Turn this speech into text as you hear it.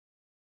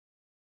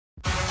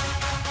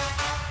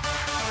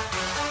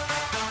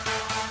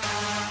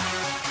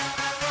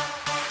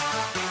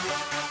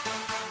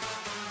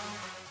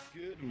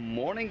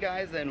morning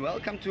guys, and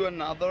welcome to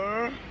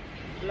another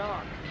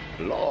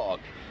vlog.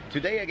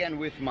 Today again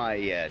with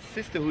my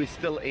sister, who is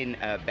still in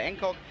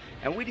Bangkok,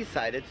 and we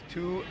decided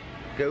to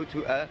go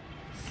to a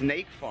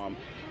snake farm.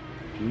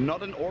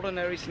 Not an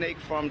ordinary snake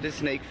farm. This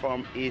snake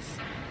farm is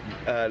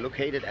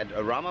located at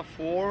Rama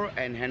IV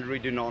and Henry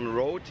Dunant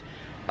Road,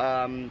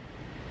 and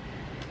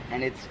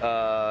it's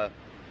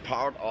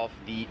part of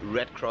the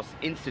Red Cross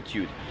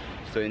Institute.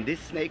 So in this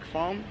snake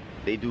farm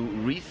they do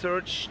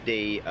research.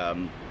 They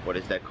what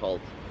is that called?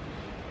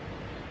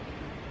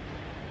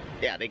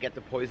 Yeah, they get the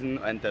poison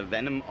and the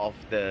venom of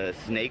the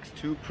snakes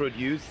to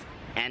produce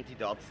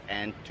antidotes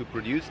and to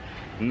produce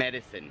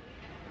medicine.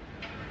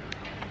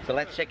 So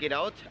let's check it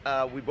out.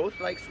 We both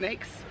like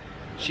snakes.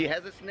 She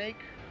has a snake.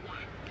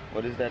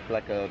 What is that,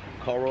 like a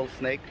coral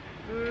snake?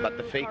 But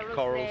the fake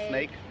coral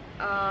snake.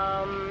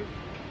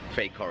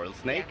 Fake coral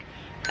snake.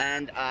 Yeah.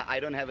 And I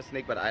don't have a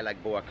snake, but I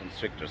like boa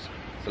constrictors.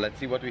 So let's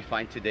see what we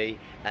find today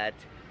at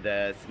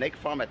the snake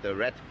farm at the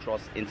Red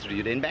Cross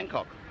Institute in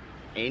Bangkok.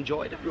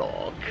 Enjoy the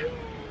vlog.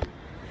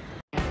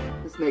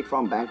 The snake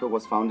farm Bangkok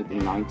was founded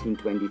in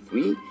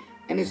 1923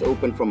 and is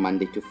open from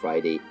Monday to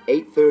Friday,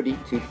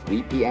 8:30 to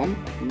 3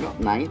 p.m, not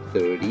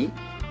 9:30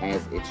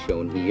 as it's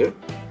shown here,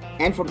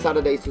 and from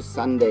Saturdays to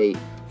Sunday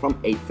from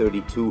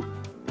 8:30 to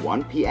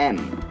 1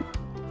 p.m.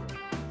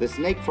 The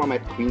snake farm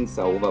at Queen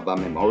Saovaba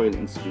Memorial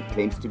Institute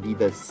claims to be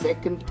the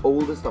second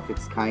oldest of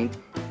its kind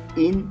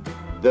in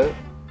the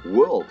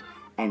world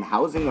and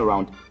housing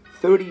around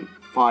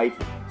 35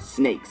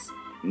 snakes,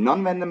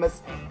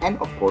 non-venomous and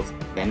of course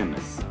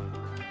venomous.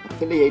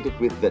 Affiliated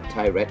with the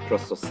Thai Red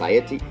Cross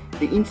Society,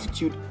 the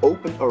institute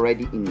opened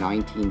already in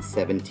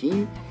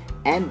 1917,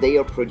 and they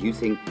are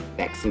producing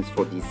vaccines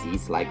for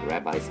disease like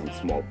rabies and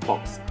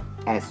smallpox,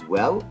 as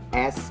well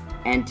as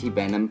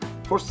anti-venom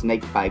for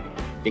snakebite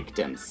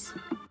victims.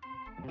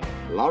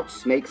 Large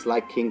snakes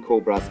like king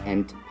cobras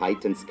and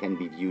pythons can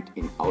be viewed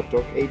in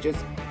outdoor cages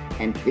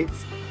and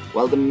pits,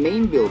 while the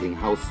main building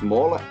houses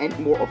smaller and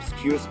more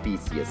obscure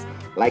species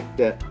like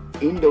the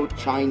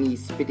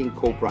Indo-Chinese spitting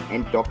cobra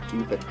and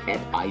dog-toothed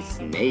cat-eye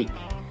snake.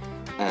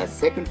 A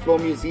second-floor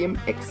museum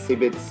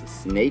exhibits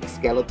snake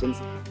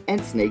skeletons and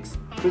snakes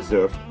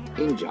preserved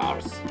in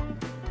jars.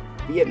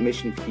 The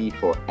admission fee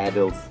for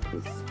adults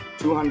is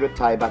 200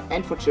 Thai baht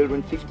and for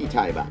children 50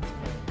 Thai baht.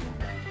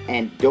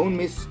 And don't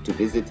miss to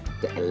visit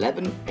the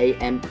 11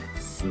 a.m.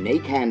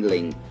 snake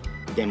handling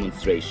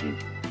demonstration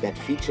that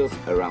features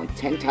around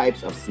 10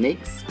 types of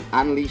snakes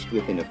unleashed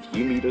within a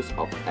few meters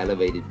of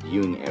elevated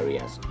viewing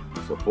areas.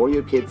 So for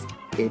your kids,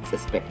 it's a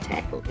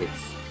spectacle.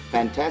 It's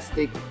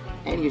fantastic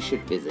and you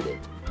should visit it.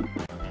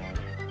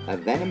 A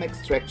venom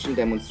extraction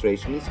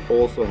demonstration is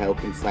also held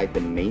inside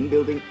the main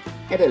building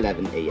at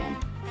 11 a.m.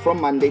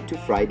 from Monday to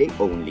Friday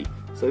only.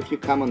 So if you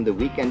come on the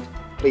weekend,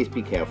 please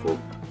be careful.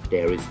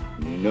 There is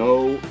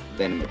no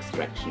venom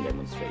extraction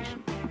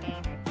demonstration.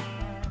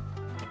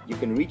 You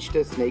can reach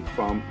the snake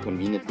farm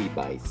conveniently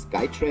by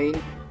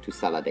SkyTrain to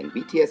Saladeng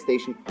BTS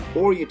station,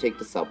 or you take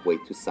the subway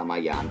to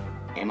Samayan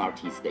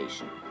MRT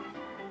station.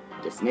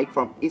 The snake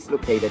farm is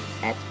located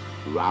at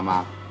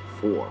Rama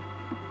IV.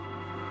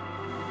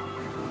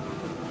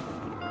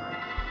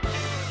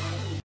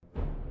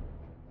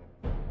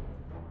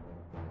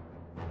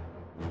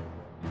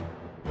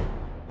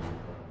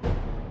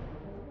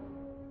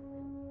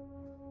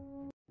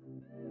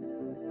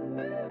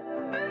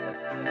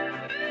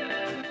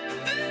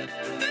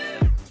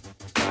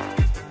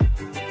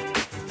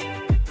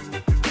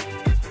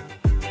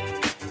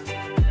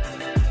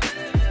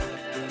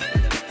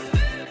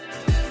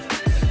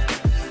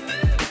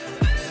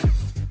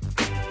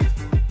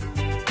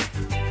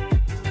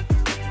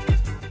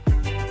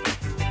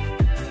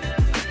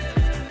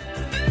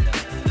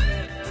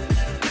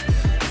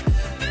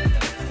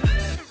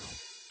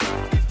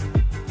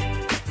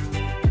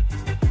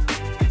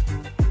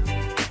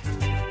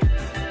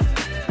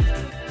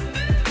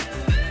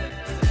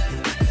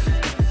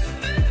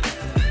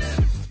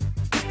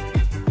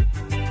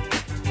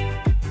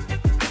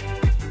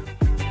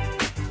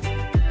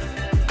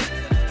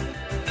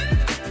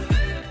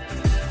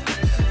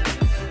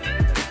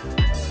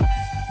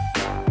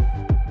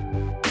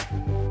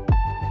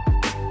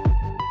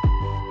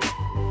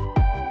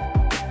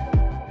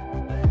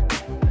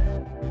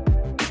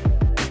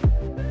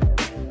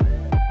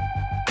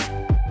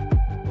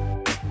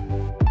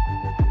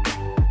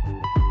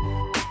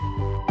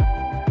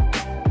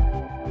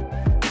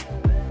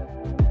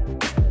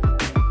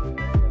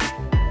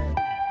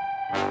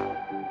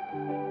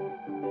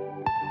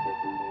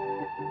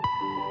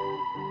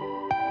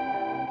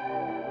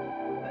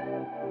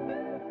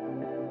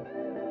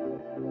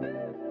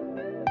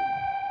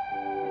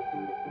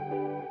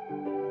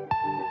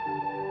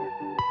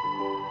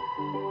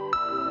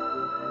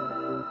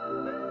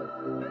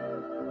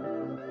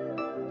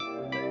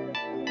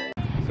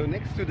 So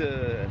next to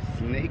the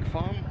snake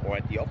farm, or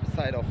at the opposite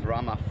side of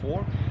Rama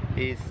IV,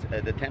 is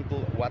the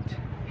temple Wat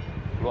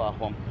Hua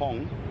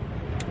Lamphong,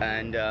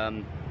 and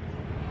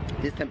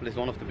This temple is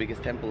one of the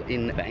biggest temples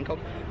in Bangkok,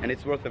 and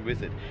it's worth a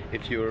visit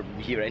if you're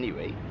here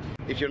anyway.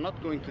 If you're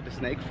not going to the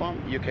snake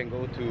farm, you can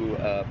go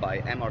to by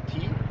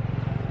MRT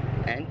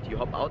and you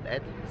hop out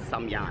at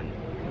Samyan.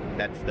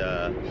 That's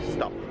the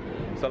stop.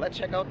 So let's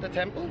check out the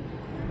temple,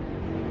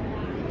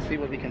 see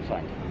what we can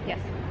find. Yes.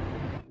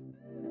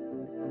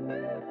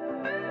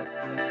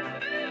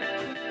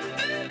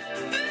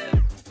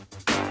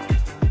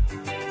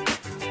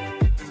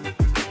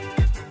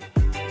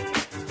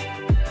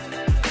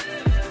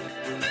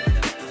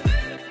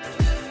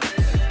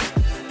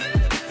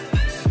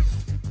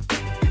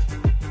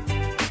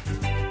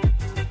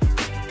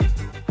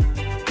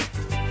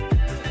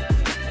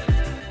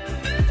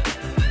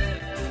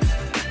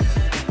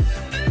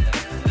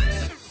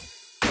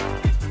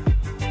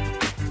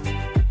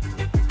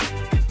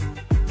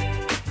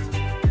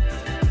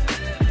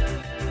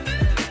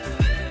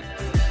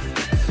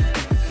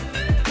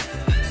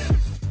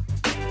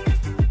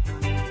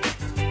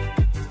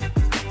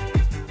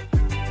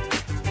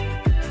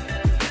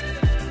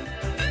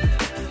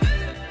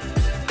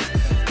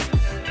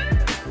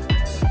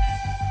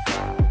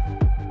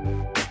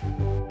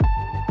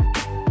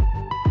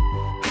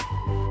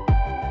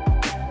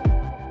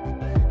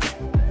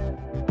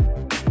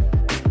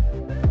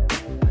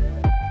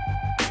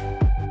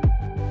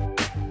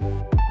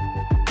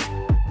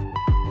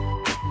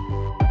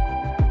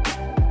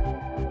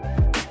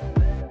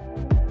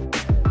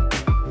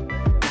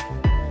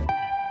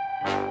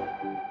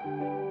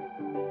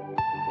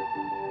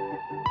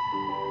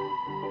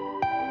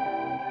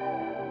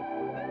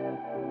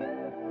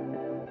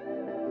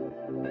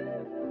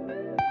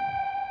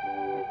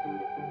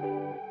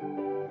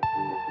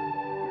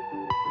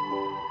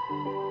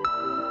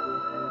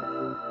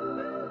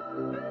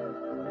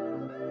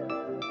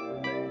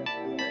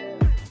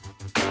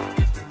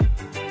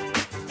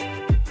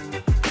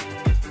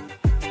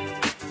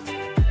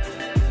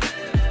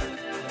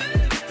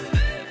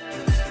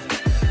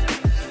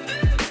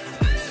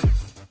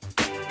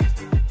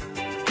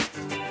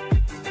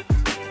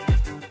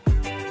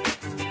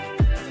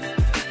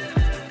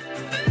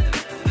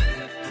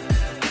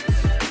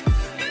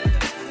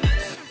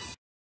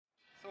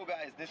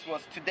 This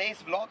was today's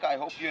vlog. I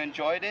hope you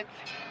enjoyed it,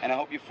 and I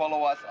hope you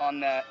follow us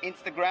on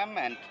Instagram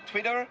and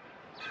Twitter.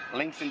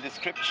 Links in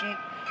description.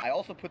 I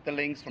also put the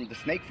links from the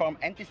snake farm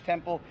and this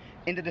temple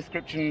in the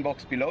description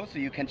box below, so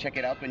you can check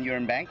it out when you're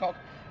in Bangkok.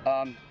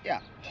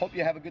 Yeah, hope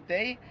you have a good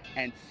day,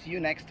 and see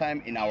you next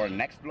time in our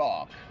next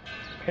vlog.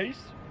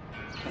 Peace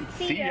and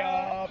see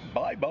ya.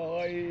 Bye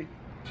bye.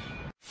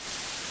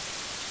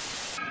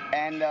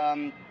 And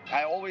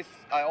I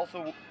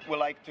also would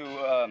like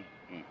to